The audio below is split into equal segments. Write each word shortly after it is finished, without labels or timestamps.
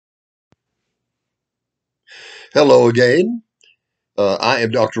Hello again. I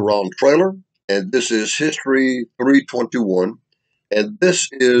am Dr. Ron Traylor, and this is History 321, and this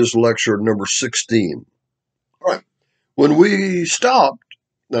is lecture number 16. All right. When we stopped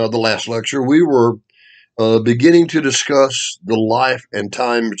the last lecture, we were beginning to discuss the life and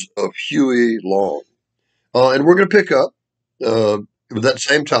times of Huey Long. And we're going to pick up with that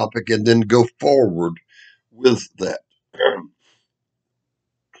same topic and then go forward with that.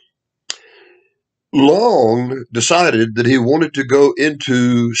 Long decided that he wanted to go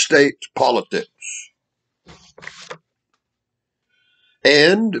into state politics.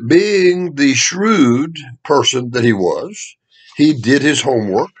 And being the shrewd person that he was, he did his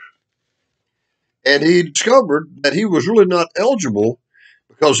homework and he discovered that he was really not eligible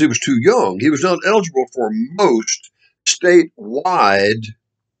because he was too young. He was not eligible for most statewide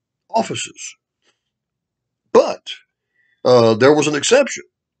offices. But there was an exception,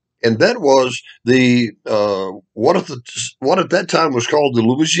 and that was the what at that time was called the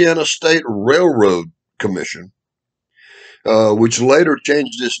Louisiana State Railroad Commission, which later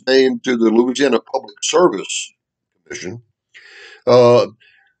changed its name to the Louisiana Public Service Commission. Uh,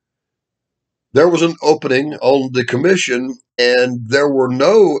 there was an opening on the commission, and there were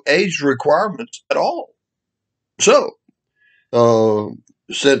no age requirements at all. So, uh,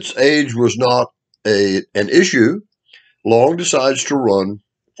 since age was not an issue, Long decides to run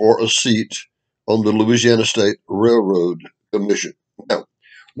for a seat on the Louisiana State Railroad Commission. Now,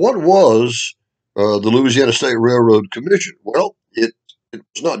 what was the Louisiana State Railroad Commission? Well, it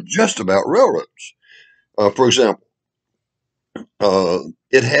was not just about railroads. For example,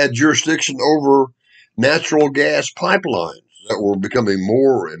 it had jurisdiction over natural gas pipelines that were becoming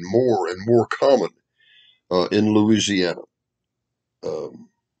more and more and more common in Louisiana. Um,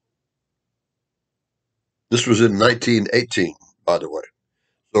 this was in 1918, by the way.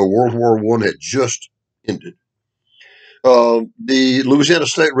 So World War I had just ended. The Louisiana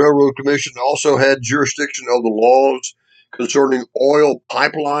State Railroad Commission also had jurisdiction of the laws concerning oil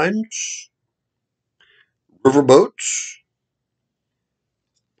pipelines, riverboats,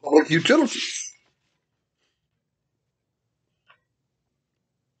 public utilities.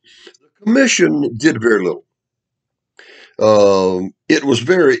 The commission did very little. It was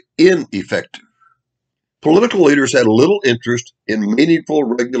very ineffective. Political leaders had little interest in meaningful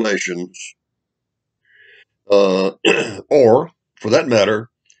regulations, uh, or, for that matter,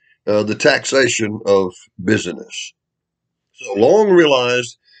 the taxation of business. So Long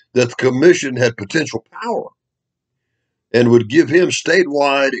realized that the commission had potential power and would give him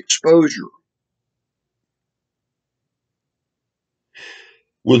statewide exposure.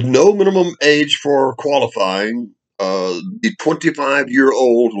 With no minimum age for qualifying, the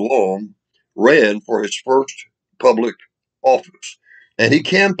 25-year-old Long ran for his first public office, and he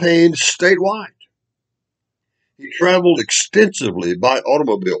campaigned statewide. He traveled extensively by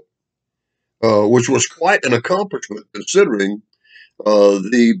automobile, which was quite an accomplishment considering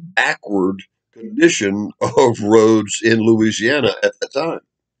the backward condition of roads in Louisiana at that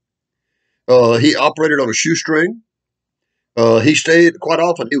time. He operated on a shoestring. He stayed quite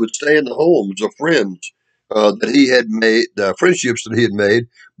often. He would stay in the homes of friends that he had made, friendships that he had made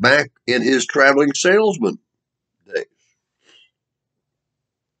back in his traveling salesman days.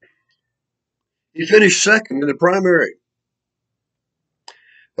 He finished second in the primary.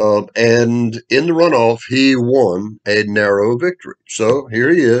 And in the runoff, he won a narrow victory. So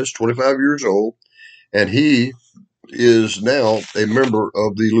here he is, 25 years old, and he is now a member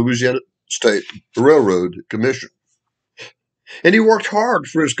of the Louisiana State Railroad Commission. And he worked hard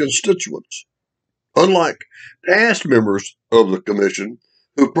for his constituents. Unlike past members of the commission,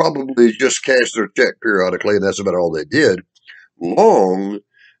 who probably just cashed their check periodically, and that's about all they did, Long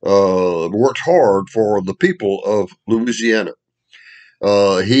worked hard for the people of Louisiana.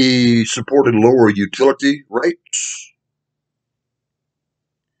 He supported lower utility rates.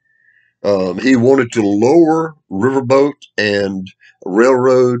 He wanted to lower riverboat and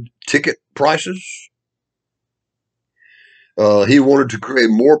railroad ticket prices. He wanted to create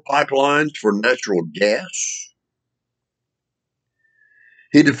more pipelines for natural gas.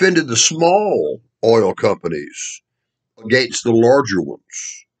 He defended the small oil companies against the larger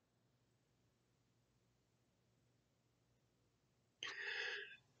ones.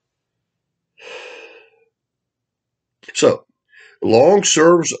 So, Long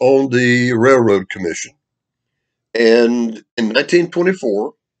serves on the Railroad Commission. And in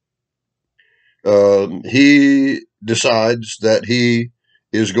 1924, he decides that he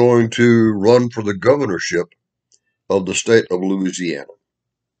is going to run for the governorship of the state of Louisiana.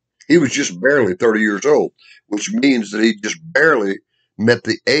 He was just barely 30 years old, which means that he just barely met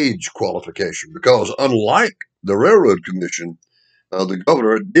the age qualification because, unlike the Railroad Commission, the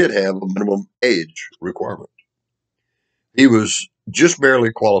governor did have a minimum age requirement. He was just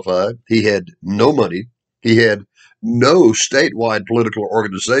barely qualified. He had no money. He had no statewide political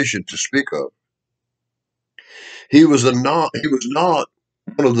organization to speak of. He was not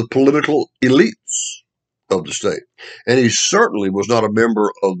one of the political elites of the state, and he certainly was not a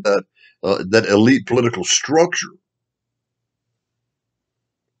member of that elite political structure.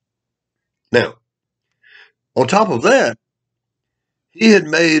 Now, on top of that, he had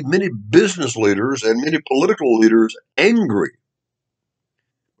made many business leaders and many political leaders angry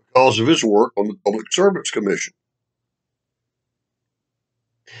because of his work on the Public Service Commission.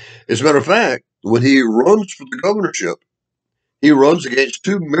 As a matter of fact, when he runs for the governorship, he runs against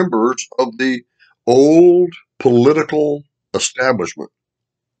two members of the old political establishment,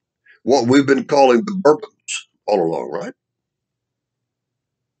 what we've been calling the Bourbons all along, right?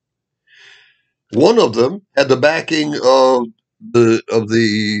 One of them had the backing of the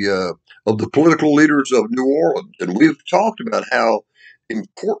political leaders of New Orleans, and we've talked about how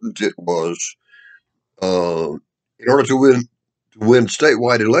important it was uh, in order to win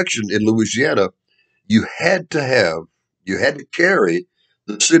statewide election in Louisiana. You had to have you had to carry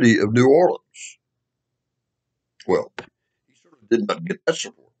the city of New Orleans. Well, he sort of did not get that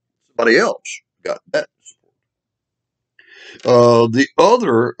support. Somebody else got that support. The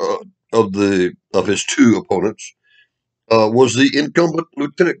other of his two opponents was the incumbent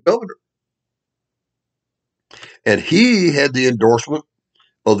lieutenant governor, and he had the endorsement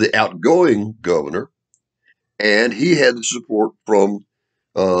of the outgoing governor, and he had the support from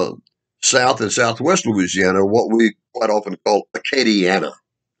uh, South and Southwest Louisiana, what we quite often call Acadiana,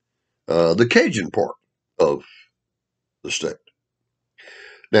 the Cajun part of the state.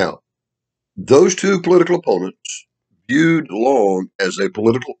 Now, those two political opponents viewed Long as a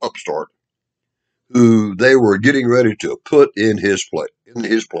political upstart who they were getting ready to put in his place,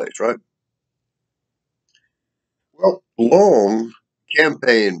 right? Well, Long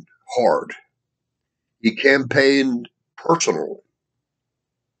campaigned hard. He campaigned personally,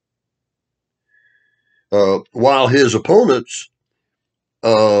 while his opponents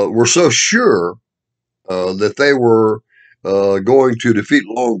were so sure that they were going to defeat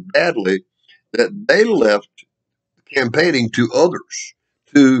Long badly that they left campaigning to others,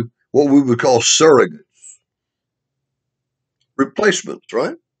 to what we would call surrogates, replacements,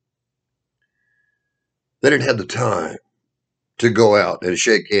 right? They didn't have the time to go out and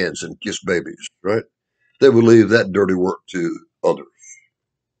shake hands and kiss babies, right? They would leave that dirty work to others.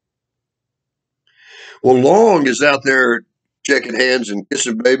 Well, Long is out there shaking hands and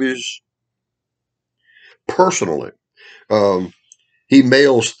kissing babies personally. Um, he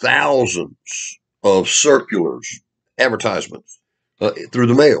mails thousands of circulars, advertisements through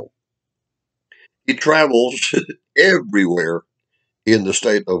the mail. He travels everywhere in the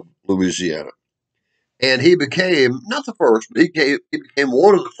state of Louisiana. And he became, not the first, but he became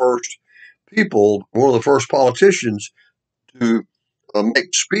one of the first people, one of the first politicians to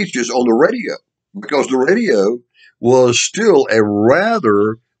make speeches on the radio, because the radio was still a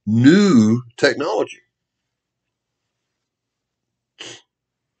rather new technology.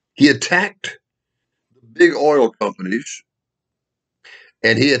 He attacked the big oil companies,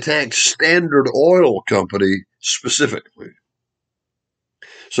 and he attacked Standard Oil Company specifically.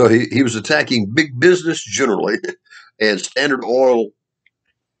 So he was attacking big business generally and Standard Oil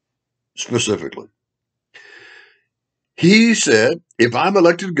specifically. He said, if I'm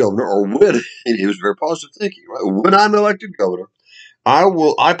elected governor, or when, and he was very positive thinking, right? When I'm elected governor,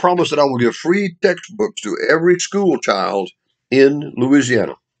 I promise that I will give free textbooks to every school child in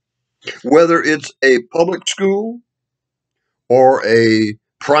Louisiana, whether it's a public school or a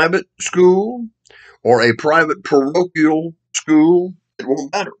private school or a private parochial school. It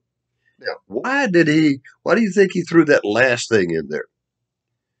won't matter. Now, why do you think he threw that last thing in there?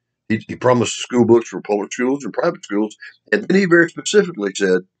 He promised school books for public schools and private schools, and then he very specifically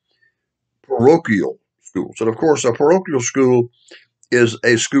said parochial schools. And of course, a parochial school is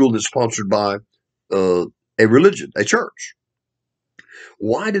a school that's sponsored by uh, a religion, a church.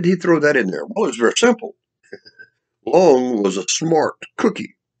 Why did he throw that in there? Well, it's very simple. Long was a smart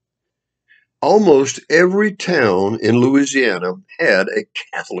cookie. Almost every town in Louisiana had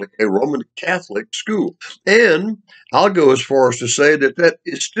a Roman Catholic school. And I'll go as far as to say that that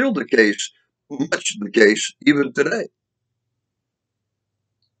is still the case, much the case even today.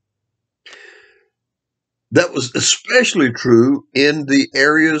 That was especially true in the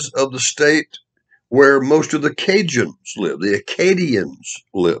areas of the state where most of the Cajuns lived, the Acadians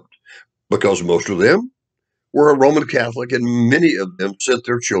lived, because most of them were Roman Catholic and many of them sent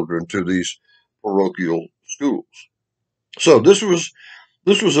their children to these parochial schools. So this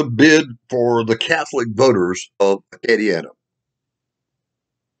was a bid for the Catholic voters of Acadiana.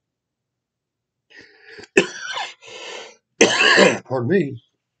 Pardon me.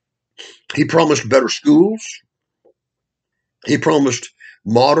 He promised better schools. He promised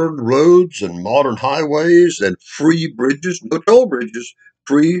modern roads and modern highways and free bridges, no toll bridges,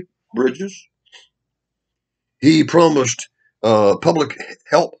 free bridges. He promised public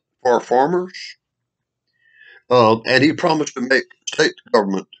help for our farmers. And he promised to make state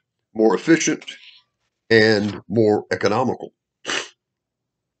government more efficient and more economical.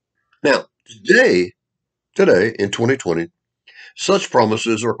 Now, today in 2020, such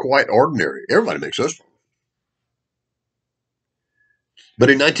promises are quite ordinary. Everybody makes those promises. But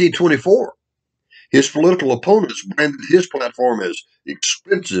in 1924, his political opponents branded his platform as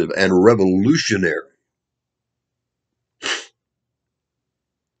expensive and revolutionary.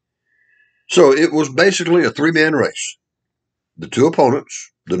 So it was basically a three-man race. The two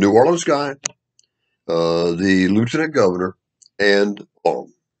opponents, the New Orleans guy, the lieutenant governor, and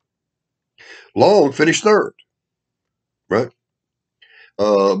Long. Long finished third, right?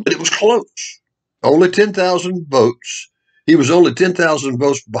 But it was close. Only 10,000 votes. He was only 10,000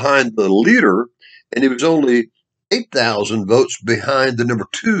 votes behind the leader, and he was only 8,000 votes behind the number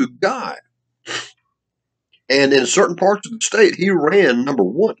two guy. And in certain parts of the state, he ran number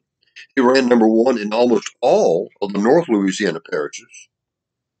one. He ran number one in almost all of the North Louisiana parishes.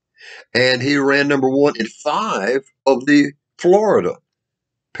 And he ran number one in 5 of the Florida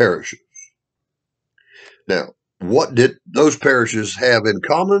parishes. Now, what did those parishes have in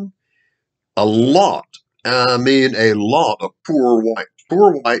common? A lot. I mean, a lot of poor whites.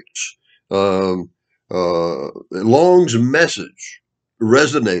 Poor whites. Long's message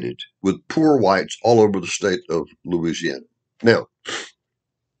resonated with poor whites all over the state of Louisiana. Now,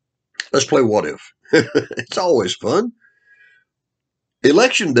 let's play what if. It's always fun.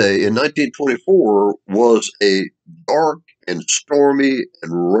 Election day in 1924 was a dark and stormy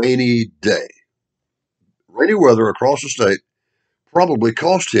and rainy day. Rainy weather across the state probably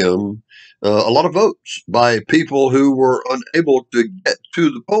cost him a lot of votes by people who were unable to get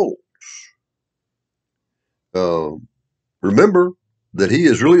to the polls. Remember that he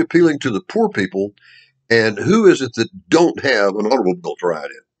is really appealing to the poor people, and who is it that don't have an automobile to ride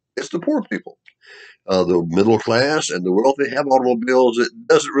in? It's the poor people. The middle class and the wealthy have automobiles. It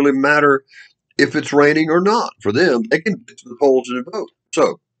doesn't really matter if it's raining or not. For them, they can get to the polls and vote.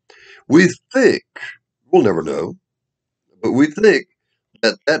 So we think, we'll never know, but we think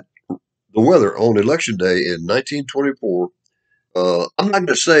that the weather on election day in 1924, I'm not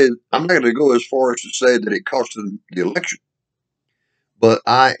going to go as far as to say that it cost them the election, but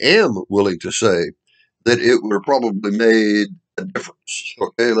I am willing to say that it would have probably made a difference.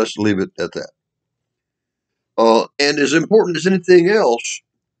 Okay, let's leave it at that. And as important as anything else,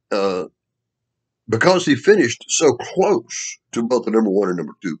 uh, because he finished so close to both the number one and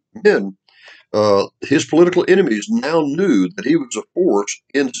number two men, his political enemies now knew that he was a force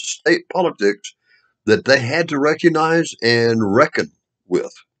in state politics that they had to recognize and reckon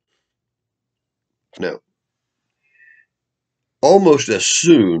with. Now, almost as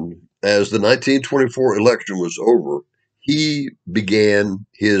soon as the 1924 election was over, he began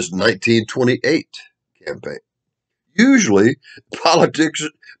his 1928 campaign. Usually,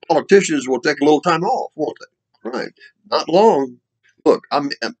 politicians will take a little time off, won't they? Right? Not long. Look,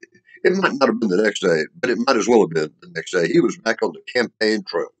 it might not have been the next day, but it might as well have been the next day. He was back on the campaign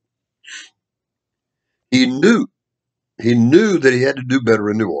trail. He knew that he had to do better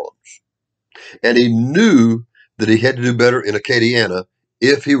in New Orleans, and he knew that he had to do better in Acadiana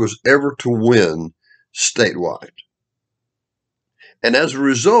if he was ever to win statewide. And as a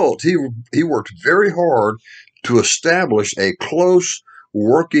result, he worked very hard to establish a close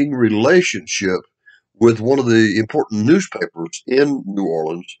working relationship with one of the important newspapers in New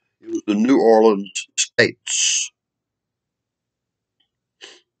Orleans. It was the New Orleans States.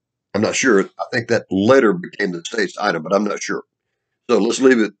 I'm not sure. I think that later became the States item, but I'm not sure. So let's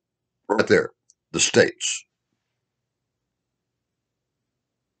leave it right there. The States.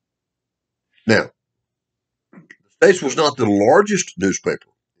 Now, the States was not the largest newspaper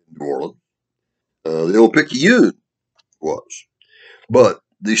in New Orleans. The Old Picayune was. But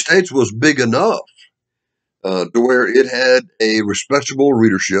the States was big enough to where it had a respectable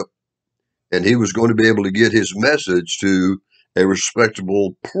readership, and he was going to be able to get his message to a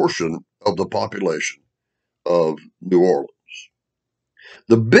respectable portion of the population of New Orleans.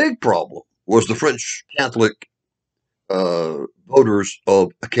 The big problem was the French Catholic voters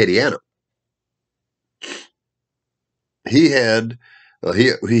of Acadiana. He had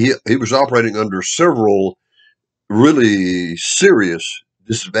he was operating under several really serious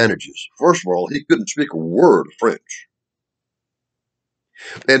disadvantages. First of all, he couldn't speak a word of French.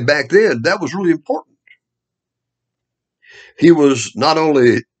 And back then, that was really important. He was not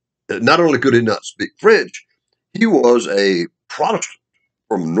only could he not speak French, he was a Protestant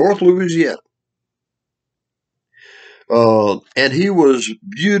from North Louisiana. And he was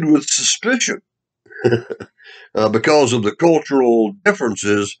viewed with suspicion because of the cultural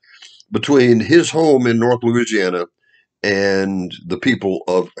differences between his home in North Louisiana and the people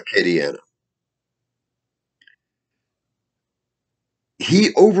of Acadiana.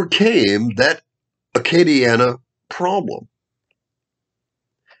 He overcame that Acadiana problem.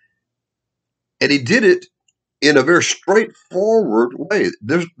 And he did it in a very straightforward way.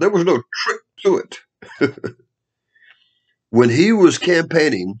 There was no trick to it. When he was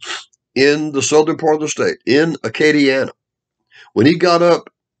campaigning in the southern part of the state, in Acadiana, when he got up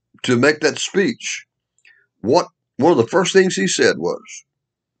to make that speech, what one of the first things he said was,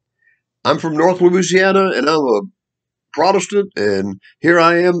 "I'm from North Louisiana and I'm a Protestant, and here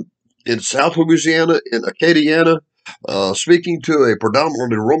I am in South Louisiana, in Acadiana, speaking to a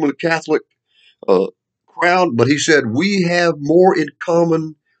predominantly Roman Catholic uh, crowd." But he said, "We have more in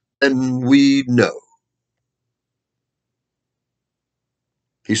common than we know."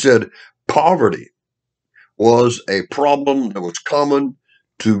 He said, poverty was a problem that was common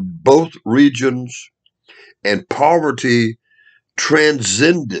to both regions, and poverty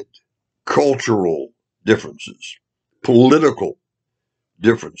transcended cultural differences, political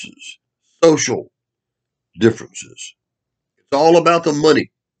differences, social differences. It's all about the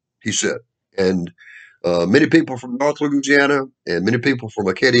money, he said. And many people from North Louisiana and many people from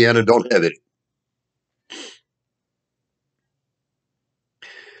Acadiana don't have it.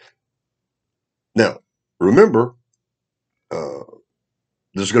 Now, remember, uh,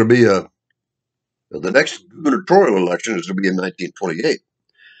 this is going to be the next gubernatorial election is going to be in 1928.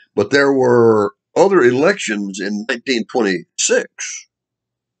 But there were other elections in 1926,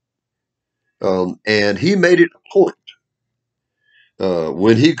 and he made it a point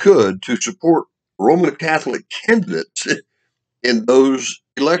when he could to support Roman Catholic candidates in those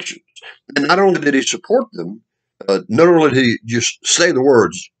elections. And not only did he support them, not only did he just say the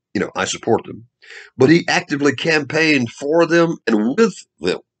words, "I support them," but he actively campaigned for them and with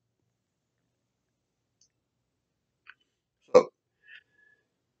them. So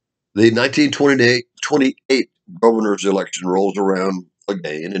the 1928 governor's election rolls around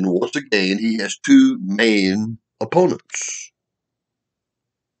again, and once again, he has two main opponents.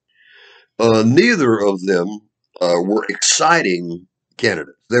 Neither of them were exciting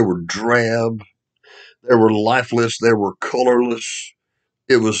candidates. They were drab, they were lifeless, they were colorless.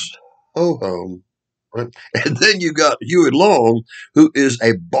 It was ho hum. Right? And then you got Huey Long, who is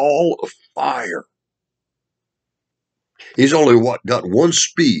a ball of fire. He's only got one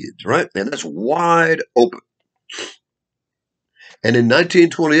speed, right? And that's wide open. And in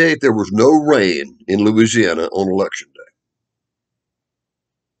 1928, there was no rain in Louisiana on election day.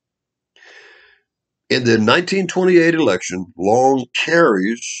 In the 1928 election, Long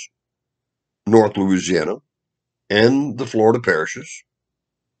carries North Louisiana and the Florida parishes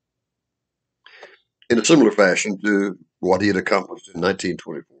in a similar fashion to what he had accomplished in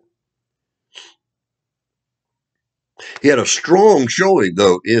 1924. He had a strong showing,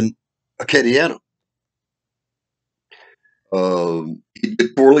 though, in Acadiana. He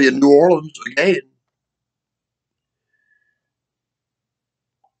did poorly in New Orleans again.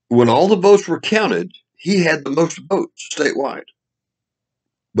 When all the votes were counted, he had the most votes statewide,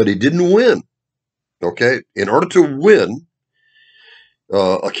 but he didn't win. Okay, in order to win,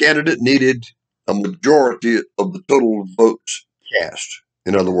 a candidate needed a majority of the total votes cast.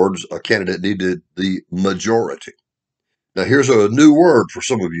 In other words, a candidate needed the majority. Now, here's a new word for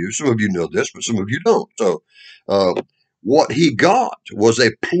some of you. Some of you know this, but some of you don't. So, what he got was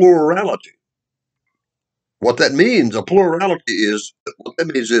a plurality. What that means, a plurality is, what that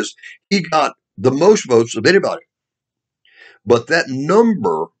means is he got the most votes of anybody, but that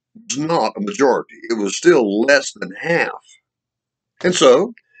number was not a majority. It was still less than half. And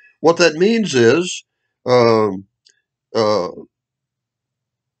so, what that means is um, uh,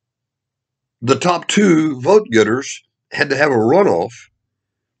 the top two vote getters had to have a runoff,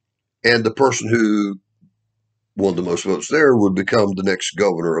 and the person who won the most votes there would become the next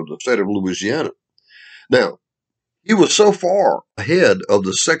governor of the state of Louisiana. Now, he was so far ahead of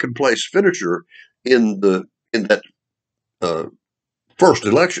the second place finisher in that uh, first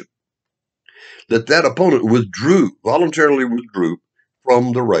election that opponent voluntarily withdrew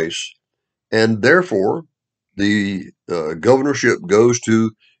from the race, and therefore the governorship goes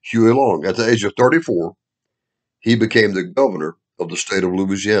to Huey Long. At the age of 34, he became the governor of the state of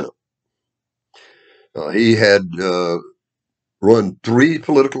Louisiana. He had run three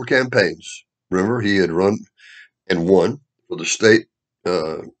political campaigns. Remember, he had run and won for the state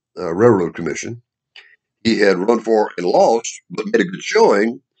uh, railroad commission. He had run for and lost, but made a good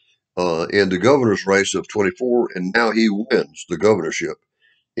showing in the governor's race of 24, and now he wins the governorship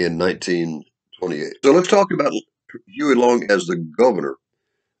in 1928. So let's talk about Huey Long as the governor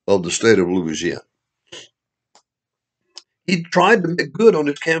of the state of Louisiana. He tried to make good on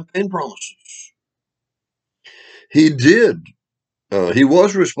his campaign promises. He did. He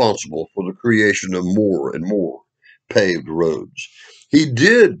was responsible for the creation of more and more paved roads. He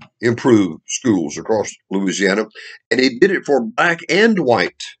did improve schools across Louisiana, and he did it for black and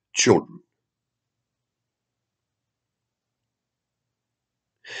white children.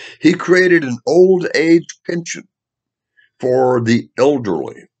 He created an old age pension for the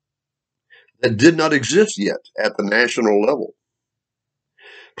elderly that did not exist yet at the national level.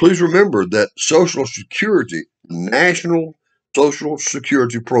 Please remember that Social Security, the National Social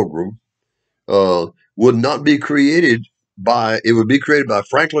Security Program, would not be created it would be created by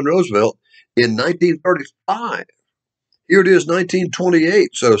Franklin Roosevelt in 1935. Here it is, 1928.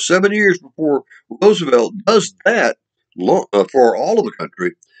 So 7 years before Roosevelt does that for all of the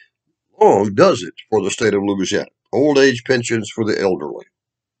country, Long does it for the state of Louisiana. Old age pensions for the elderly.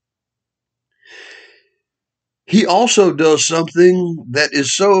 He also does something that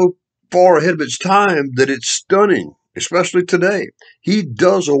is so far ahead of its time that it's stunning, especially today. He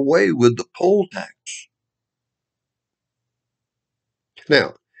does away with the poll tax.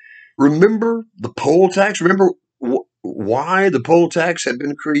 Now, remember the poll tax? Remember why the poll tax had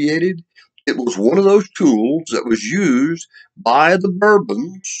been created? It was one of those tools that was used by the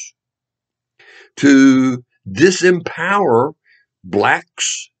Bourbons to disempower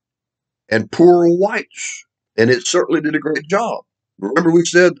blacks and poor whites. And it certainly did a great job. Remember, we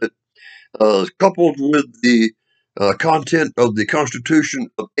said that coupled with the content of the Constitution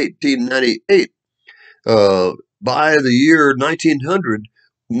of 1898, uh, by the year 1900,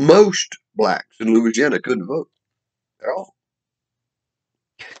 most blacks in Louisiana couldn't vote at all.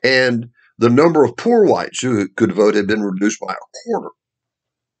 And the number of poor whites who could vote had been reduced by a quarter.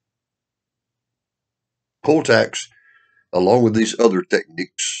 Poll tax, along with these other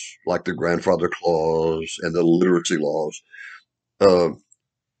techniques like the grandfather clause and the literacy laws, uh,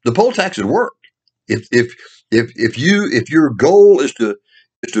 the poll tax had worked. If your goal is to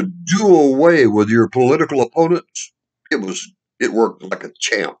do away with your political opponents, it worked like a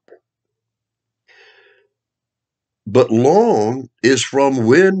champ. But Long is from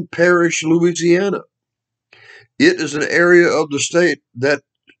Wynn Parish, Louisiana. It is an area of the state that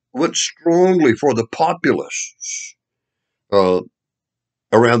went strongly for the populists uh,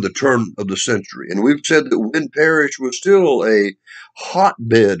 around the turn of the century. And we've said that Wynn Parish was still a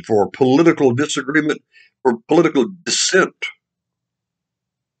hotbed for political disagreement, for political dissent.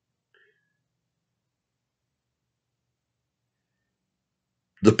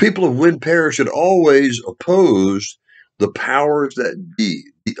 The people of Wynn Parish had always opposed the powers that be,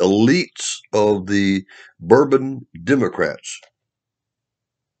 the elites of the Bourbon Democrats.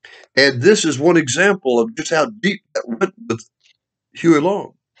 And this is one example of just how deep that went with Huey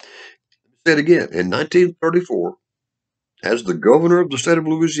Long. Said again, in 1934, as the governor of the state of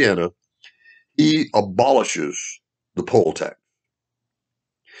Louisiana, he abolishes the poll tax.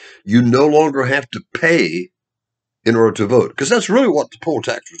 You no longer have to pay in order to vote, because that's really what the poll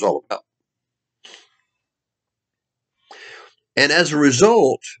tax was all about. And as a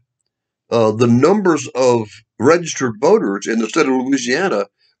result, the numbers of registered voters in the state of Louisiana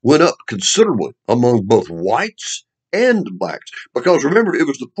went up considerably among both whites and blacks. Because remember, it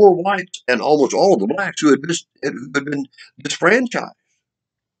was the poor whites and almost all of the blacks who had been disfranchised.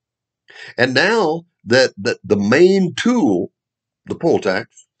 And now that the main tool, the poll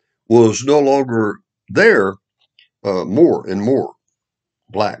tax, was no longer there, more and more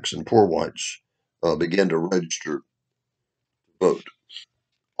blacks and poor whites began to register to vote.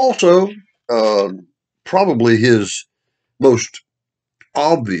 Also, uh, probably his most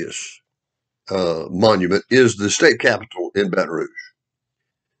obvious monument is the state capitol in Baton Rouge.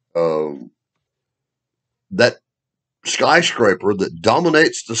 Um, that skyscraper that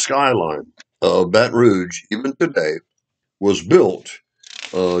dominates the skyline of Baton Rouge, even today, was built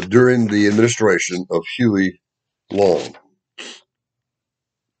during the administration of Huey Long.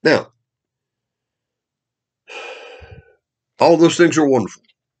 Now, all those things are wonderful.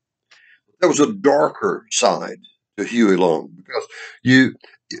 There was a darker side to Huey Long because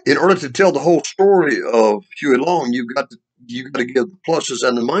in order to tell the whole story of Huey Long, you got to give the pluses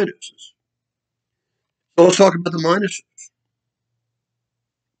and the minuses. So let's talk about the minuses.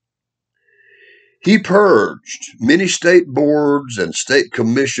 He purged many state boards and state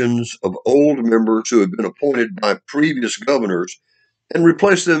commissions of old members who had been appointed by previous governors and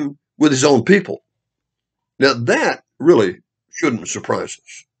replaced them with his own people. Now, that really shouldn't surprise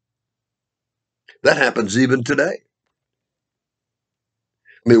us. That happens even today.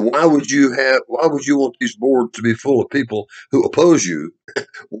 I mean, why would you want these boards to be full of people who oppose you?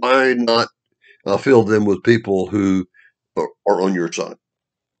 Why not fill them with people who are on your side?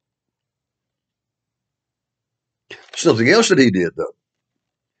 Something else that he did,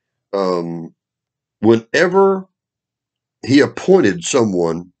 though, whenever he appointed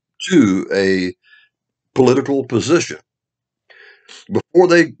someone to a political position, before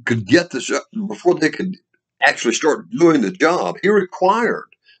they could get this, before they could actually start doing the job, he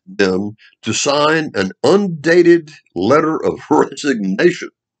required them to sign an undated letter of resignation.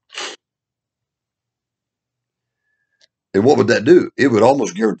 And what would that do? It would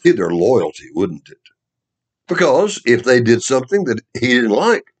almost guarantee their loyalty, wouldn't it? Because if they did something that he didn't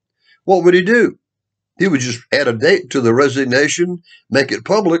like, what would he do? He would just add a date to the resignation, make it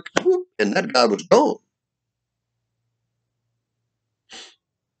public, and that guy was gone.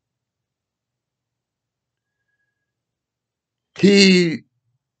 He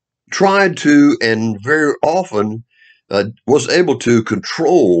tried to, and very often was able to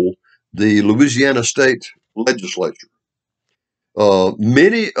control the Louisiana state legislature.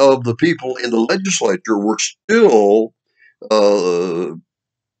 Many of the people in the legislature were still uh,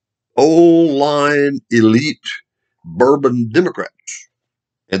 old line elite bourbon Democrats,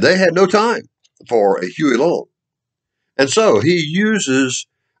 and they had no time for a Huey Long. And so he uses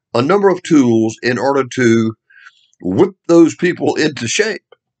a number of tools in order to whip those people into shape.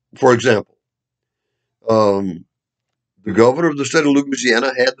 For example, um, the governor of the state of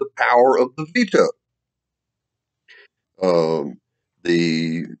Louisiana had the power of the veto. Um,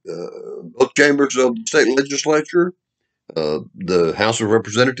 the both chambers of the state legislature, the House of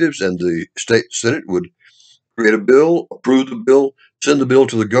Representatives and the state Senate would create a bill, approve the bill, send the bill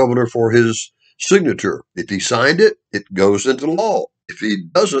to the governor for his signature. If he signed it, it goes into law. If he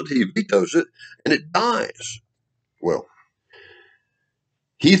doesn't, he vetoes it and it dies. Well,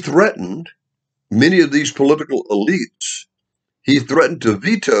 he threatened many of these political elites. He threatened to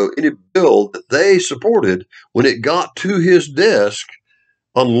veto any bill that they supported when it got to his desk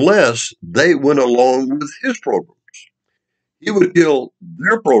unless they went along with his program. He would kill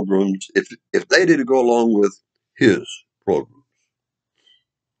their programs if they didn't go along with his program.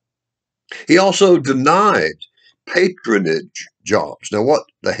 He also denied patronage jobs. Now, what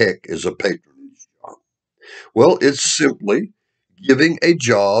the heck is a patronage job? Well, it's simply giving a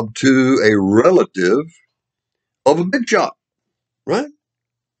job to a relative of a big shot, right?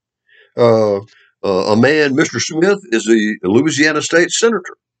 Uh, a man, Mr. Smith, is a Louisiana state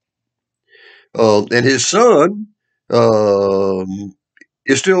senator, and his son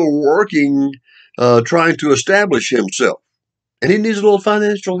is still working, trying to establish himself, and he needs a little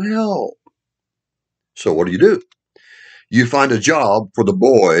financial help. So, what do? You find a job for the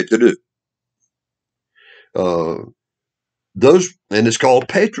boy to do. Uh, those, and it's called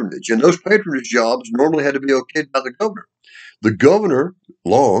patronage, and those patronage jobs normally had to be okayed by the governor. The governor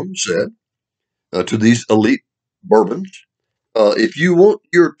Long said to these elite bourbons, if you want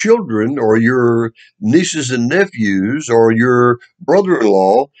your children or your nieces and nephews or your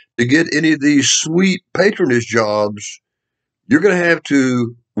brother-in-law to get any of these sweet patronage jobs, you're going to have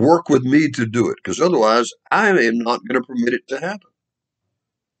to work with me to do it, because otherwise I am not going to permit it to happen.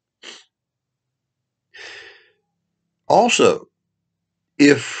 Also,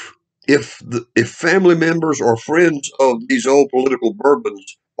 if if family members or friends of these old political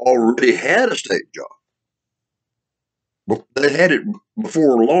bourbons already had a state job, they had it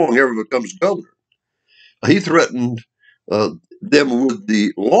before Long ever becomes governor, he threatened them with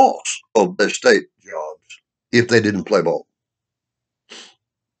the loss of their state jobs if they didn't play ball.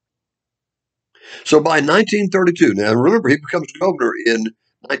 So by 1932, now remember, he becomes governor in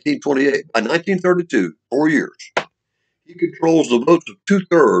 1928. By 1932, 4 years, he controls the votes of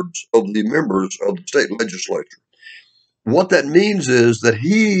two-thirds of the members of the state legislature. What that means is that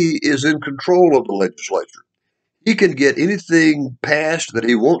he is in control of the legislature. He can get anything passed that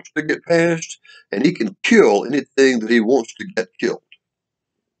he wants to get passed, and he can kill anything that he wants to get killed.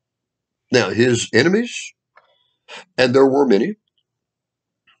 Now, his enemies, and there were many,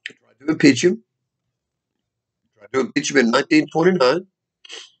 tried to impeach him. Tried to impeach him in 1929.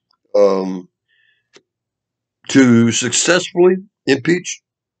 Um, to successfully impeach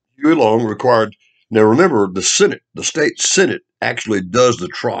Huey Long required. Now, remember, the Senate, the state Senate, actually does the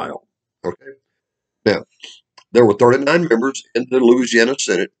trial. Okay, Now, there were 39 members in the Louisiana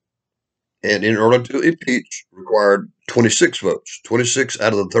Senate, and in order to impeach, required 26 votes, 26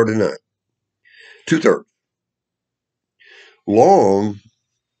 out of the 39, two-thirds. Long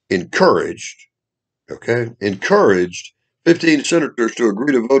encouraged, encouraged 15 senators to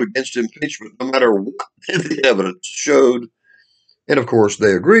agree to vote against impeachment no matter what the evidence showed. And of course,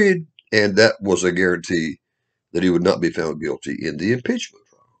 they agreed, and that was a guarantee that he would not be found guilty in the impeachment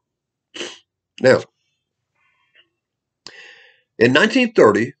trial. Now, in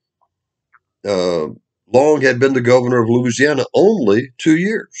 1930, uh, Long had been the governor of Louisiana only 2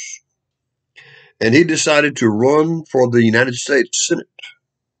 years, and he decided to run for the United States Senate.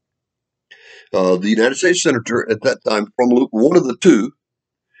 The United States senator at that time, from one of the two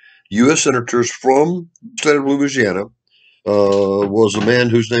U.S. senators from the state of Louisiana, was a man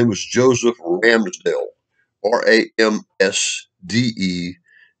whose name was Joseph Ramsdell, Ramsdell.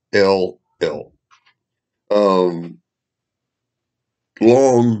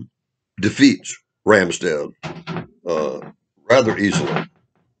 Long defeats Ramsdell rather easily.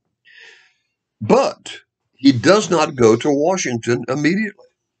 But he does not go to Washington immediately.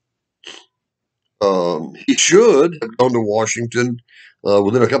 He should have gone to Washington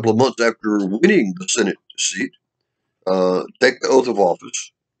within a couple of months after winning the Senate seat, take the oath of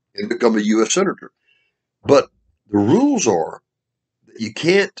office, and become a U.S. Senator. But the rules are that you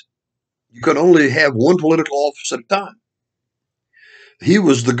can only have one political office at a time. He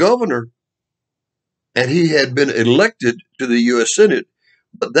was the governor, and he had been elected to the U.S. Senate,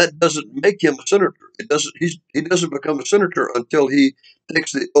 but that doesn't make him a senator. He doesn't become a senator until he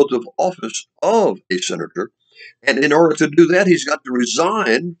takes the oath of office of a senator. And in order to do that, he's got to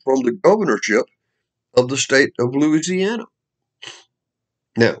resign from the governorship of the state of Louisiana.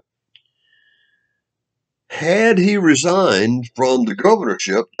 Now, had he resigned from the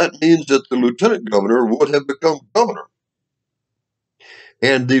governorship, that means that the lieutenant governor would have become governor.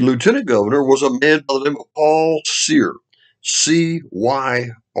 And the lieutenant governor was a man by the name of Paul Cyr,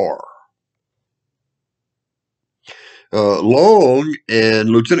 C-Y-R. Long and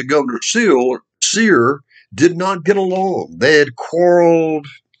Lieutenant Governor Cyr did not get along. They had quarreled.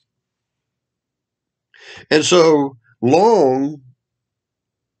 And so Long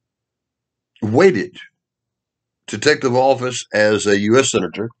waited to take the office as a U.S.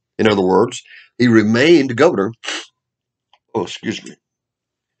 Senator. In other words, he remained governor, until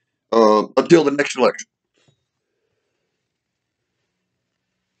the next election.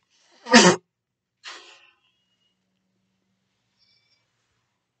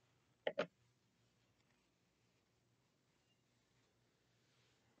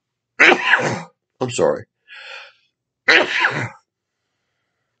 I'm sorry. I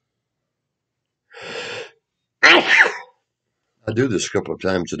do this a couple of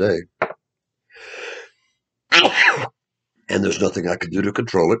times a day, and there's nothing I can do to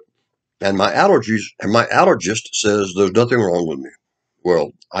control it. And my allergist says there's nothing wrong with me.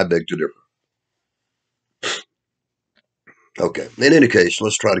 Well, I beg to differ. Okay. In any case,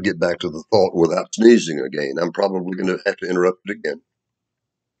 let's try to get back to the thought without sneezing again. I'm probably going to have to interrupt it again.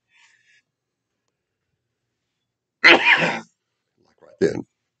 Like right then.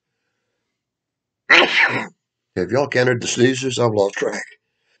 Have y'all counted the sneezes? I've lost track.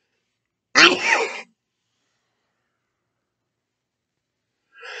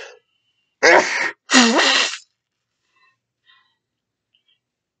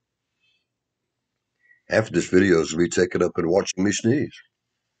 After this video is going to be taken up and watching me sneeze.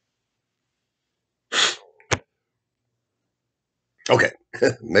 Okay.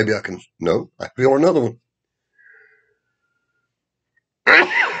 Maybe I can. No, I feel another one.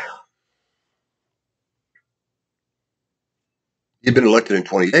 He'd been elected in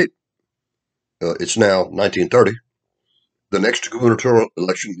 28. It's now 1930. The next gubernatorial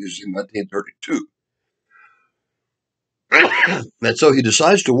election is in 1932. And so he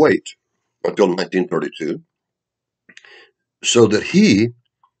decides to wait until 1932 so that he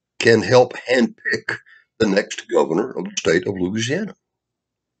can help handpick the next governor of the state of Louisiana.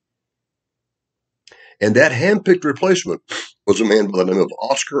 And that handpicked replacement was a man by the name of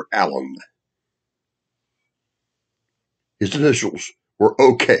Oscar Allen. His initials were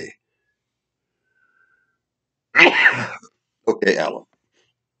OK. OK Allen.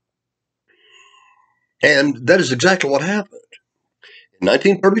 And that is exactly what happened. In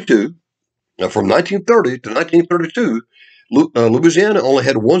 1932, now from 1930 to 1932, Louisiana only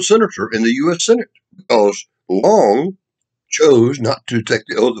had one senator in the U.S. Senate because Long chose not to take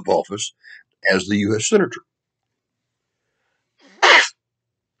the oath of office as the U.S. Senator.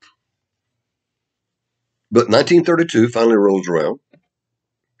 But 1932 finally rolls around.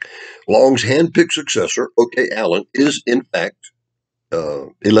 Long's handpicked successor, O.K. Allen, is in fact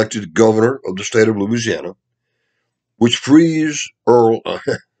elected governor of the state of Louisiana, which frees Earl.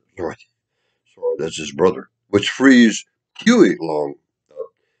 Sorry, that's his brother. Which frees Huey Long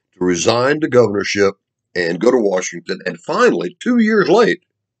to resign the governorship and go to Washington, and finally, 2 years late,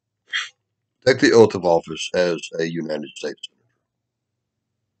 take the oath of office as a United States Senator.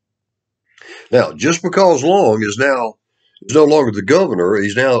 Now, just because Long is no longer the governor,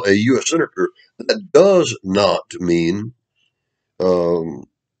 he's now a U.S. senator. That does not mean um,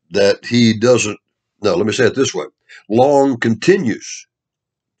 that he doesn't. No, let me say it this way: Long continues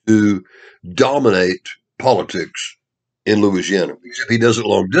to dominate politics in Louisiana, except he does it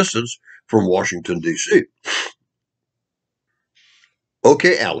long distance from Washington D.C.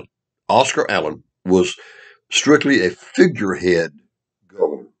 O.K. Allen, Oscar Allen, was strictly a figurehead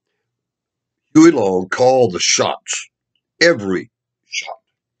governor. Huey Long called the shots, every shot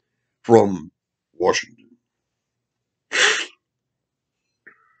from Washington.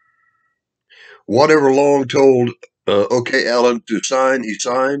 Whatever Long told O.K. Allen to sign, he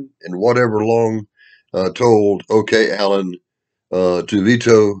signed, and whatever Long told O.K. Allen to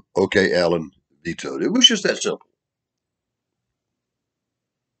veto, O.K. Allen vetoed. It was just that simple.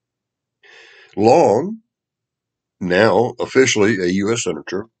 Long, now officially a U.S.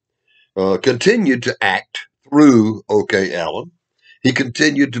 Senator, continued to act through O.K. Allen. He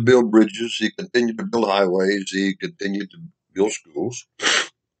continued to build bridges. He continued to build highways. He continued to build schools.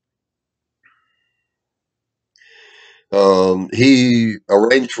 He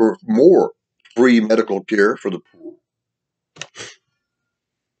arranged for more free medical care for the poor.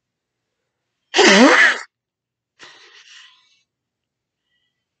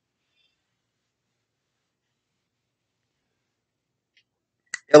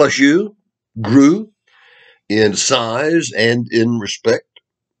 LSU grew in size and in respect.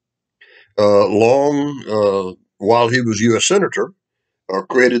 While he was U.S. Senator,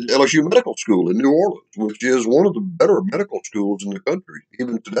 created LSU Medical School in New Orleans, which is one of the better medical schools in the country,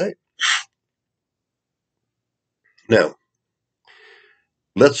 even today. Now,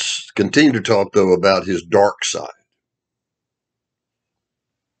 let's continue to talk, though, about his dark side.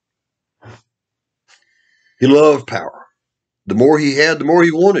 He loved power. The more he had, the more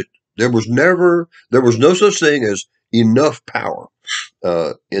he wanted. There was no such thing as enough power,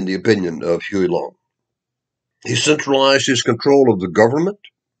 in the opinion of Huey Long. He centralized his control of the government,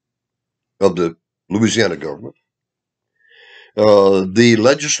 of the Louisiana government. The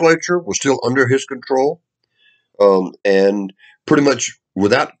legislature was still under his control, and pretty much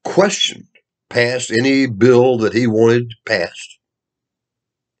without question passed any bill that he wanted passed.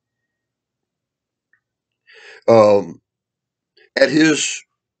 Um, at his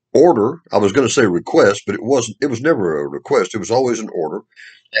order, I was going to say request, but it wasn't. It was never a request. It was always an order.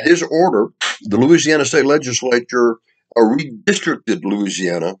 At his order, the Louisiana State Legislature redistricted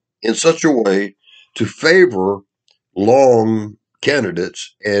Louisiana in such a way to favor Long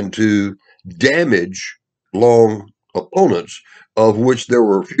candidates and to damage Long opponents, of which there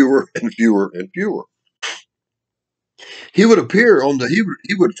were fewer and fewer and fewer. He would appear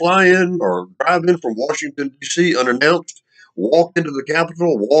he would fly in or drive in from Washington D.C. unannounced, walk into the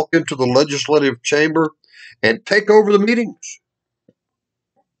Capitol, walk into the legislative chamber, and take over the meetings.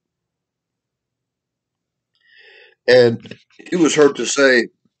 And he was heard to say,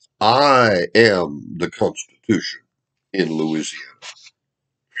 "I am the Constitution in Louisiana."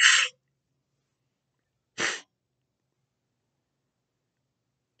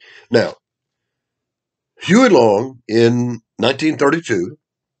 Now, Huey Long in 1932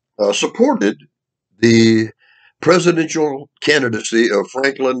 supported the presidential candidacy of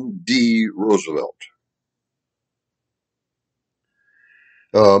Franklin D. Roosevelt.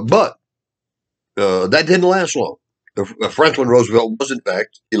 But that didn't last long. Franklin Roosevelt was, in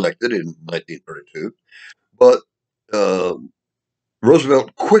fact, elected in 1932, but uh,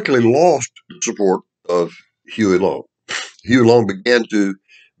 Roosevelt quickly lost the support of Huey Long. Huey Long began to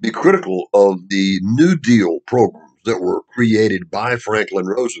be critical of the New Deal programs that were created by Franklin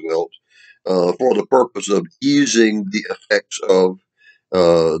Roosevelt for the purpose of easing the effects of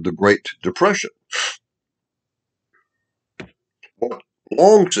the Great Depression. What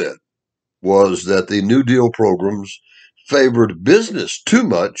Long said was that the New Deal programs favored business too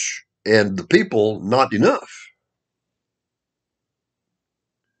much and the people not enough.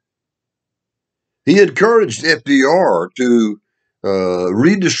 He encouraged FDR to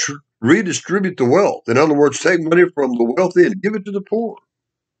redistribute the wealth. In other words, take money from the wealthy and give it to the poor.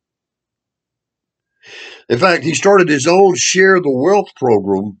 In fact, he started his own Share the Wealth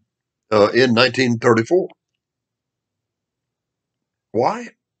program in 1934. Why?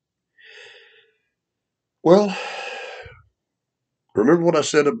 Well, remember what I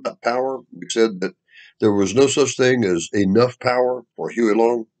said about power? We said that there was no such thing as enough power for Huey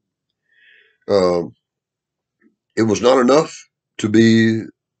Long. Um, it was not enough to be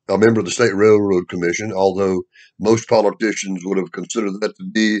a member of the State Railroad Commission, although most politicians would have considered that to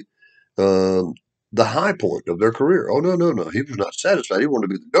be um, the high point of their career. Oh, no, no, no. He was not satisfied. He wanted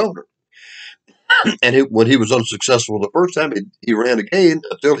to be the governor. And when he was unsuccessful the first time, he ran again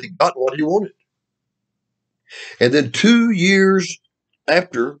until he got what he wanted. And then 2 years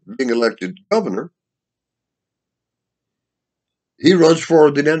after being elected governor, he runs for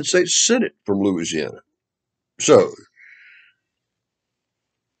the United States Senate from Louisiana. So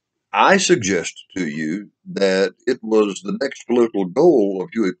I suggest to you that it was the next political goal of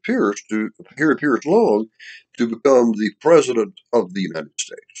Huey Pierce Long to become the president of the United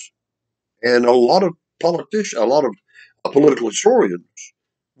States. And a lot of politicians, a lot of political historians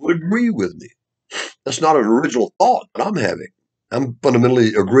would agree with me. That's not an original thought that I'm having. I'm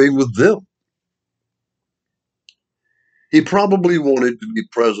fundamentally agreeing with them. He probably wanted to be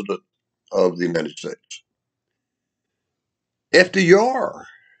president of the United States. FDR,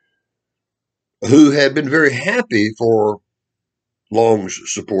 who had been very happy for Long's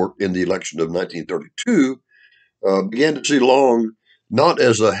support in the election of 1932, began to see Long not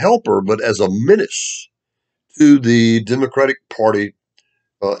as a helper, but as a menace to the Democratic Party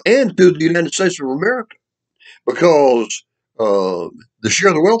and to the United States of America because the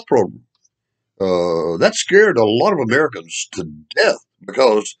Share the Wealth program that scared a lot of Americans to death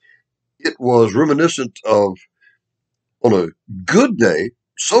because it was reminiscent of, on a good day,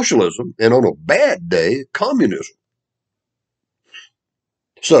 socialism, and on a bad day, communism.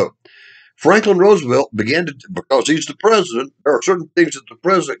 So Franklin Roosevelt began to, because he's the president, there are certain things that the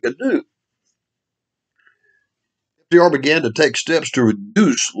president can do. FDR began to take steps to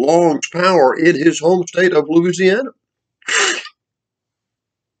reduce Long's power in his home state of Louisiana.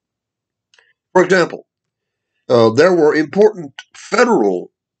 For example, there were important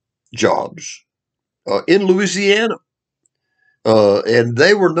federal jobs in Louisiana, and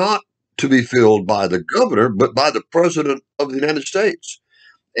they were not to be filled by the governor, but by the president of the United States.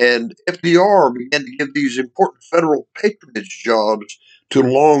 And FDR began to give these important federal patronage jobs to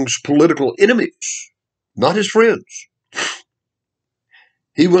Long's political enemies, not his friends.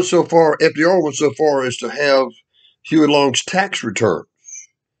 FDR went so far as to have Huey Long's tax return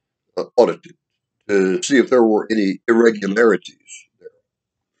audited to see if there were any irregularities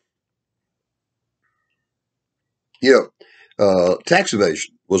there. Tax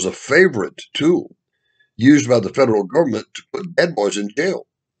evasion was a favorite tool used by the federal government to put bad boys in jail.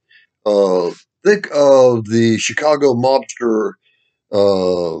 Uh, think of the Chicago mobster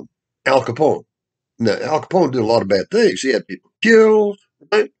Al Capone. Now, Al Capone did a lot of bad things. He had people killed,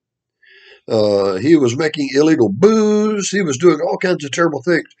 right? He was making illegal booze. He was doing all kinds of terrible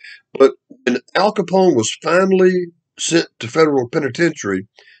things. But when Al Capone was finally sent to federal penitentiary,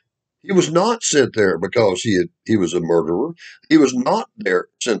 he was not sent there because he was a murderer. He was not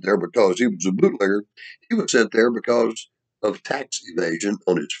sent there because he was a bootlegger. He was sent there because of tax evasion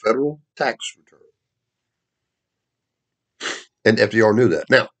on his federal tax return. And FDR knew that.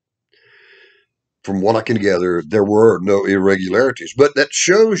 Now, from what I can gather, there were no irregularities, but that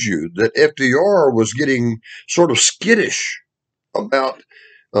shows you that FDR was getting sort of skittish about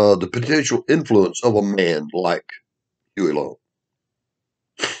the potential influence of a man like Huey Long.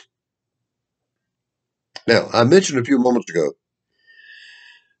 Now, I mentioned a few moments ago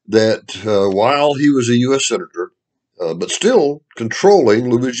that while he was a U.S. Senator, but still controlling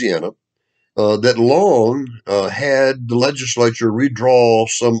Louisiana, that Long had the legislature redraw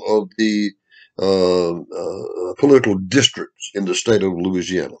some of the political districts in the state of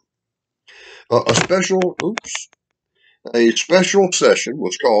Louisiana. A special, a special session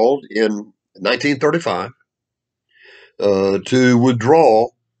was called in 1935 to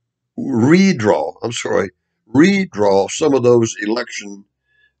redraw some of those election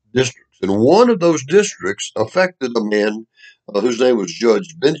districts. And one of those districts affected a man whose name was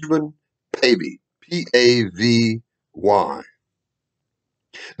Judge Benjamin Pavey, Pavy.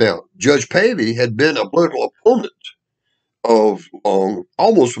 Now, Judge Pavey had been a political opponent of Long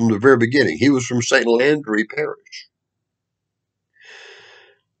almost from the very beginning. He was from St. Landry Parish.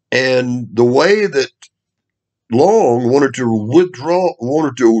 And the way that Long wanted to redraw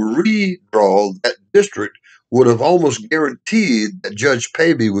that district would have almost guaranteed that Judge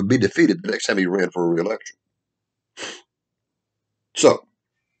Pavey would be defeated the next time he ran for re-election. So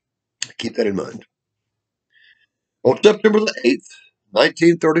keep that in mind. On September the 8th,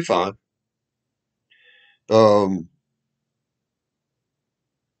 1935, um,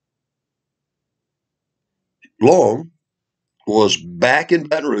 Long was back in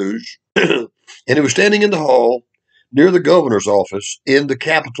Baton Rouge, and he was standing in the hall near the governor's office in the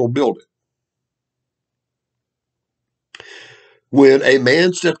Capitol building when a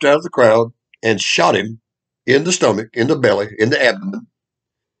man stepped out of the crowd and shot him in the stomach, in the belly, in the abdomen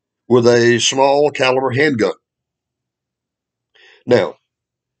with a small caliber handgun. Now,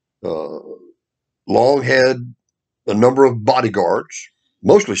 uh, Long had a number of bodyguards,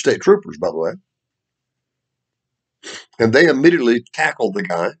 mostly state troopers, by the way, and they immediately tackled the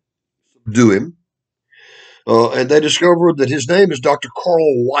guy, subdue him, and they discovered that his name is Dr.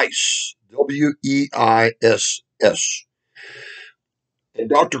 Carl Weiss, Weiss. And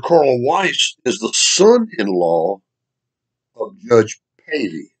Dr. Carl Weiss is the son in law of Judge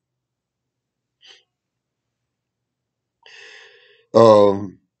Paley.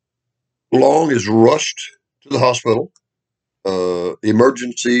 Um, Long is rushed to the hospital.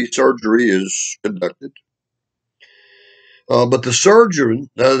 Emergency surgery is conducted. But the surgeon,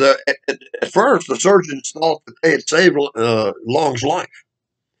 at first, the surgeons thought that they had saved Long's life,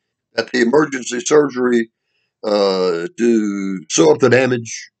 that the emergency surgery to sew up the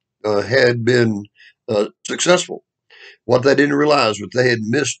damage had been successful. What they didn't realize was they had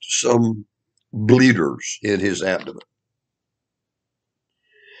missed some bleeders in his abdomen.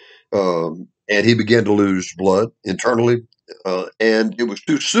 And he began to lose blood internally. And it was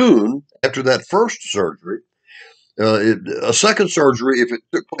too soon after that first surgery. A second surgery, if it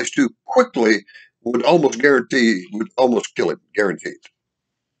took place too quickly, would almost kill him, guaranteed.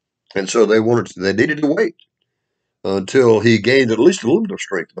 And so they needed to wait until he gained at least a little bit of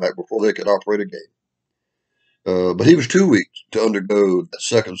strength back before they could operate again. But he was too weak to undergo that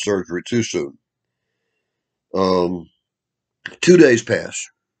second surgery too soon. 2 days pass,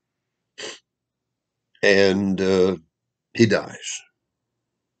 and he dies.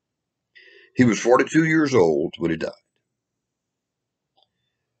 He was 42 years old when he died.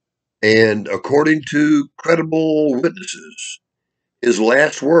 And according to credible witnesses, his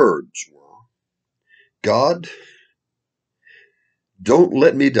last words were, "God, don't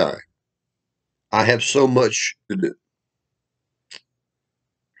let me die. I have so much to do."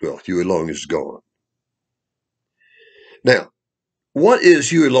 Well, Huey Long is gone. Now, what is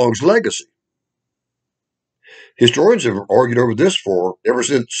Huey Long's legacy? Historians have argued over this for ever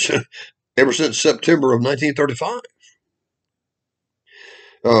since September of 1935.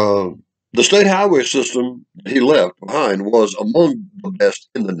 Uh, the state highway system he left behind was among the best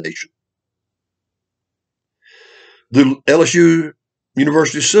in the nation. The LSU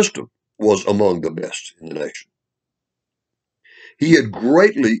University system was among the best in the nation. He had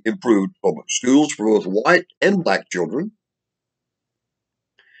greatly improved public schools for both white and black children.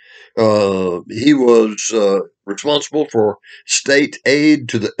 He was responsible for state aid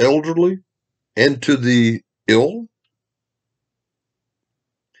to the elderly and to the ill.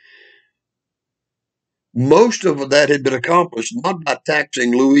 Most of that had been accomplished not by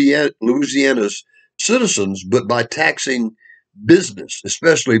taxing Louisiana's citizens, but by taxing business,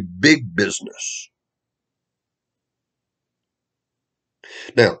 especially big business.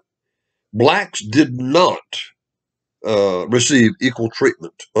 Now, blacks did not receive equal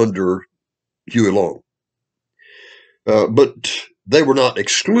treatment under Huey Long, but they were not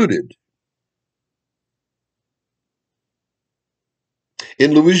excluded.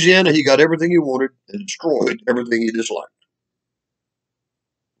 In Louisiana, he got everything he wanted and destroyed everything he disliked.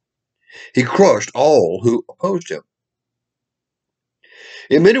 He crushed all who opposed him.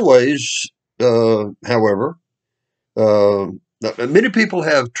 In many ways, however, many people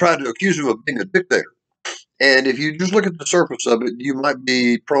have tried to accuse him of being a dictator. And if you just look at the surface of it, you might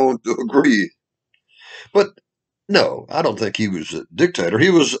be prone to agree. But no, I don't think he was a dictator.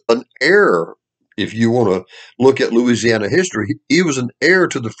 He was an heir. If you want to look at Louisiana history, he was an heir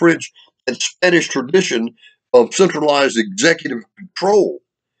to the French and Spanish tradition of centralized executive control.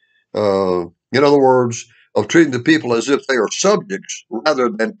 In other words, of treating the people as if they are subjects rather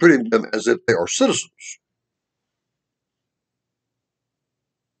than treating them as if they are citizens.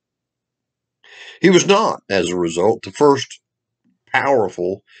 He was not, as a result, the first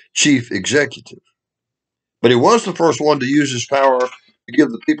powerful chief executive, but he was the first one to use his power to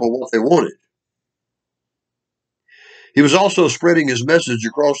give the people what they wanted. He was also spreading his message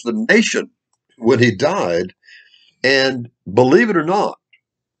across the nation when he died, and believe it or not,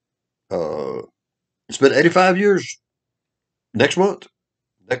 uh, it's been 85 years next month.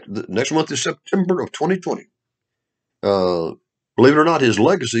 Next month is September of 2020. Uh, Believe it or not, his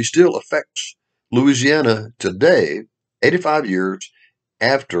legacy still affects Louisiana today, 85 years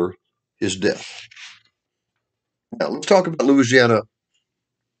after his death. Now, let's talk about Louisiana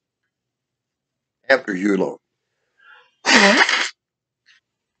after Huey Long.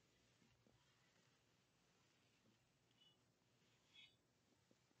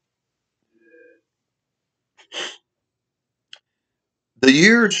 The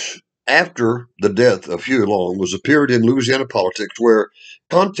years after the death of Huey Long was a period in Louisiana politics where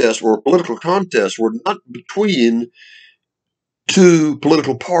political contests were not between two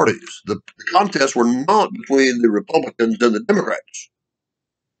political parties. The contests were not between the Republicans and the Democrats.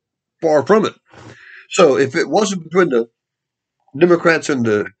 Far from it. So if it wasn't between the Democrats and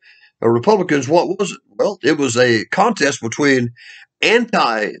the Republicans, what was it? Well, it was a contest between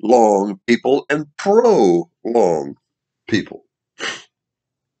anti-Long people and pro-Long people.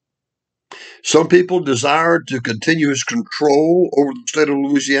 Some people desired to continuous control over the state of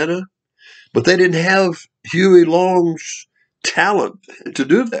Louisiana, but they didn't have Huey Long's talent to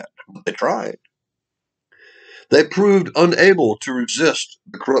do that. They tried. They proved unable to resist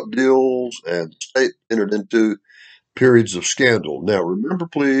the corrupt deals, and the state entered into periods of scandal. Now, remember,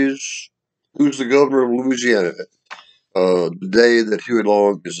 please, who's the governor of Louisiana the day that Huey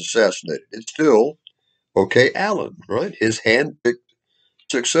Long is assassinated? It's still OK. Allen, right? His hand-picked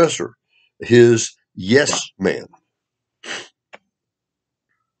successor, his yes man.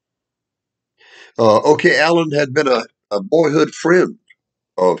 OK. Allen had been a boyhood friend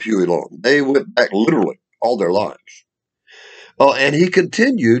of Huey Long. They went back literally all their lives. And he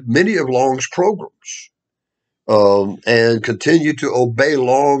continued many of Long's programs and continued to obey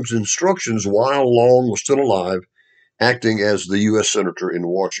Long's instructions while Long was still alive, acting as the U.S. Senator in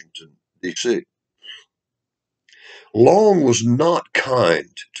Washington, D.C. Long was not kind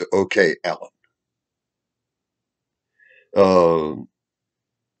to OK. Allen.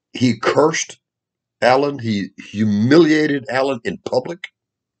 He cursed Allen. He humiliated Allen in public.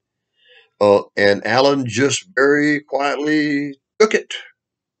 And Allen just very quietly took it.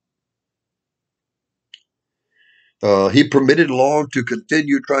 He permitted Long to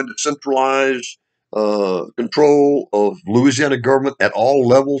continue trying to centralize control of Louisiana government at all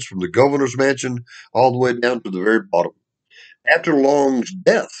levels, from the governor's mansion all the way down to the very bottom. After Long's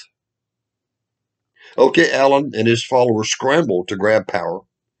death, OK. Allen and his followers scrambled to grab power,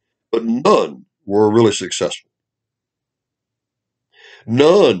 but none were really successful.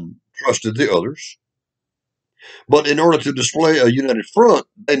 None trusted the others. But in order to display a united front,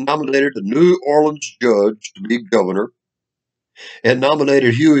 they nominated a New Orleans judge to be governor and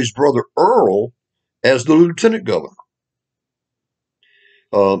nominated Huey's brother Earl as the lieutenant governor.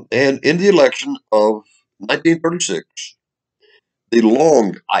 And in the election of 1936, the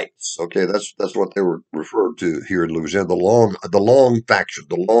Longites, okay, that's what they were referred to here in Louisiana, the Long faction,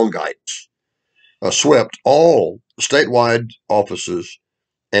 the Longites, swept all statewide offices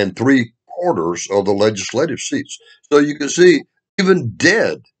and three-quarters of the legislative seats. So you can see, even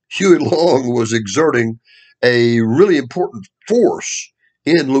dead, Huey Long was exerting a really important force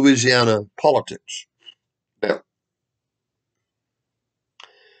in Louisiana politics. Now,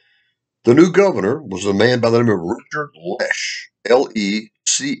 the new governor was a man by the name of Richard Leche,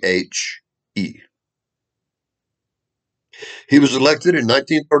 Leche. He was elected in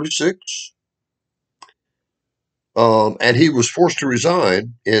 1936, and he was forced to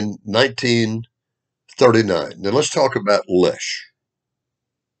resign in 1939. Now, let's talk about Leche.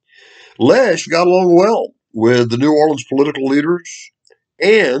 Leche got along well with the New Orleans political leaders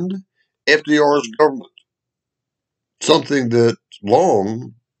and FDR's government, something that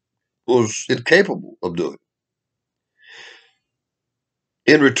Long was incapable of doing.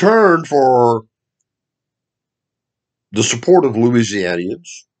 In return for the support of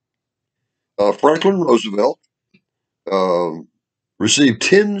Louisianians, Franklin Roosevelt received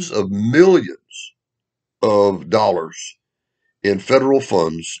tens of millions of dollars in federal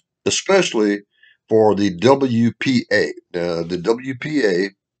funds, especially for the WPA. The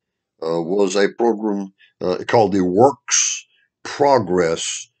WPA was a program called the Works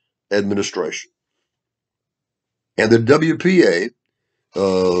Progress Administration. And the WPA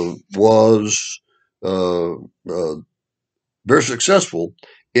was very successful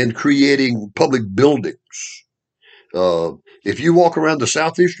in creating public buildings. If you walk around the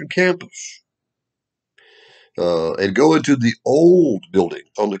southeastern campus and go into the old buildings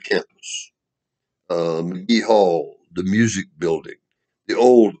on the campus, McGee Hall, the music building, the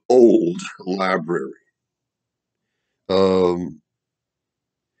old library,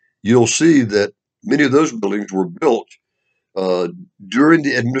 you'll see that many of those buildings were built during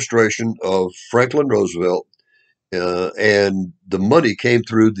the administration of Franklin Roosevelt, and the money came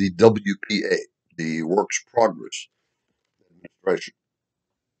through the WPA, the Works Progress Administration.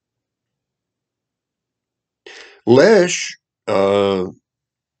 Leche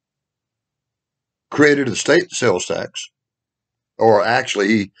created a state sales tax or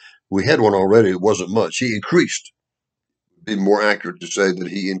actually, we had one already. It wasn't much. He increased. It'd be more accurate to say that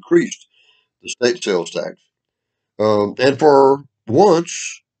he increased the state sales tax. And for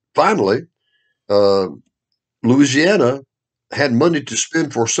once, finally, uh, Louisiana had money to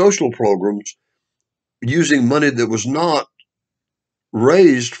spend for social programs using money that was not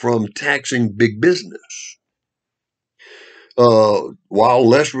raised from taxing big business. While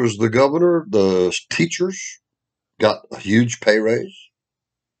Les was the governor, the teachers got a huge pay raise.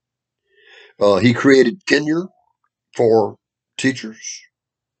 He created tenure for teachers.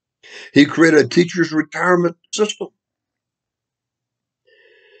 He created a teachers' retirement system.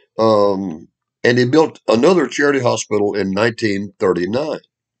 And he built another charity hospital in 1939.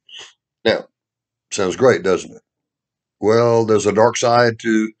 Now, sounds great, doesn't it? Well, there's a dark side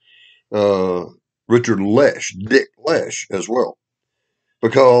to uh, Richard Lesh, Dick Lesh, as well,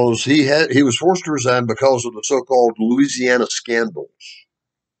 because he was forced to resign because of the so-called Louisiana scandals.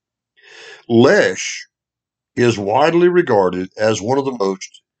 Lesh is widely regarded as one of the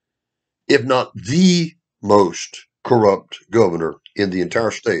most, if not the most, corrupt governor in the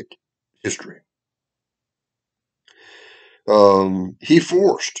entire state history. He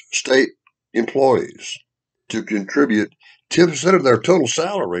forced state employees to contribute 10% of their total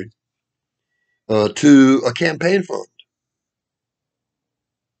salary to a campaign fund.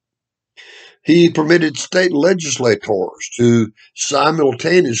 He permitted state legislators to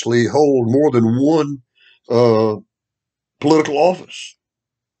simultaneously hold more than one uh, political office.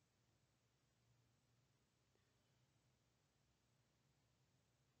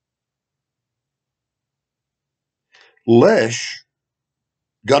 Lesh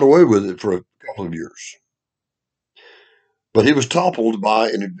got away with it for a couple of years, but he was toppled by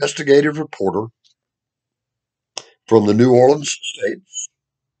an investigative reporter from the New Orleans State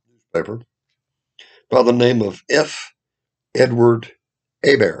newspaper by the name of F. Edward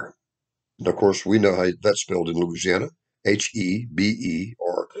Hebert. And of course, we know how that's spelled in Louisiana,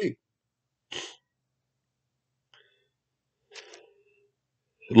 Hebert.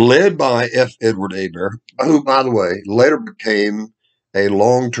 Led by F. Edward Hebert, who, by the way, later became a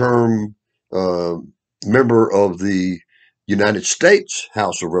long-term uh, member of the United States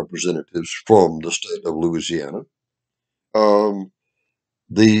House of Representatives from the state of Louisiana. Um,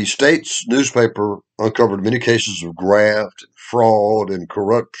 the state's newspaper uncovered many cases of graft, fraud, and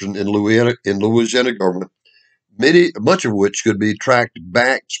corruption in Louisiana government, much of which could be tracked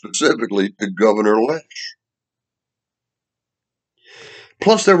back specifically to Governor Lesh.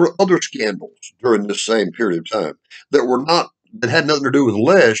 Plus, there were other scandals during this same period of time that had nothing to do with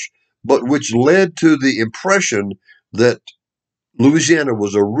Lesh, but which led to the impression that Louisiana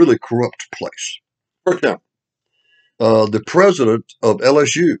was a really corrupt place. For example, the president of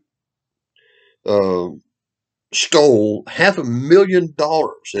LSU uh, stole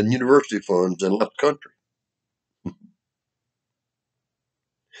 $500,000 in university funds and left the country.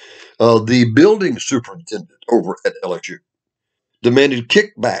 The building superintendent over at LSU demanded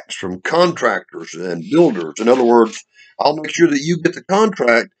kickbacks from contractors and builders. In other words, I'll make sure that you get the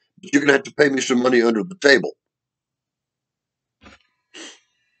contract, but you're going to have to pay me some money under the table.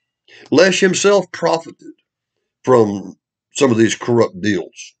 Lesh himself profited from some of these corrupt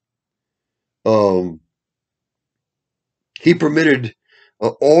deals. Um, he permitted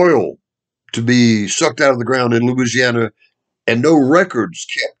oil to be sucked out of the ground in Louisiana and no records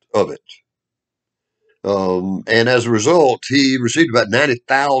kept of it. And as a result, he received about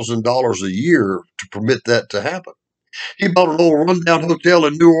 $90,000 a year to permit that to happen. He bought an old rundown hotel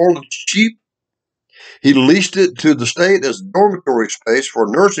in New Orleans cheap. He leased it to the state as dormitory space for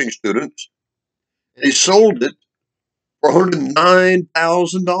nursing students, and he sold it for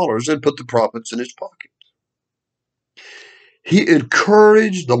 $109,000 and put the profits in his pocket. He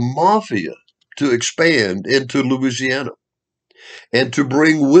encouraged the mafia to expand into Louisiana and to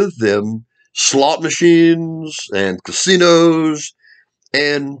bring with them slot machines and casinos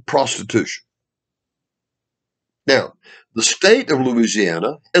and prostitution. Now, the state of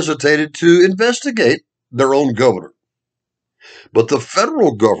Louisiana hesitated to investigate their own governor, but the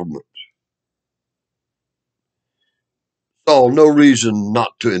federal government saw no reason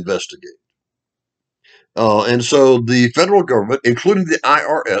not to investigate. And so the federal government, including the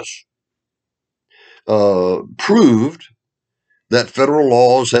IRS, proved that federal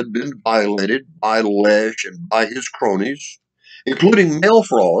laws had been violated by Lesh and by his cronies, including mail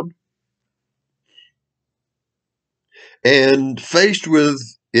fraud. And faced with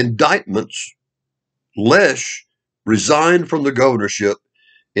indictments, Lesh resigned from the governorship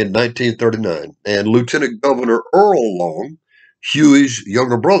in 1939, and Lieutenant Governor Earl Long, Huey's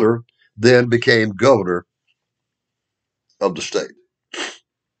younger brother, then became governor of the state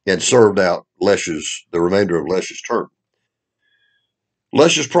and served out the remainder of Lesch's term.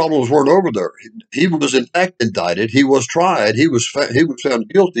 Lesch's problems weren't over there. He was in fact indicted. He was tried. He was found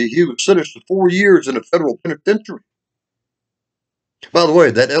guilty. He was sentenced to 4 years in a federal penitentiary. By the way,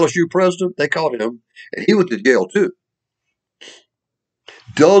 that LSU president, they caught him, and he went to jail too.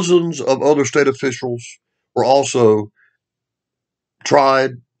 Dozens of other state officials were also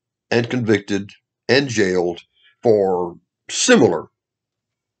tried and convicted and jailed for similar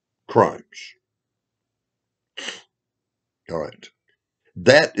crimes. All right.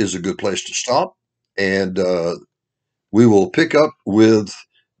 That is a good place to stop. And we will pick up with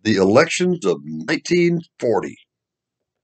the elections of 1940.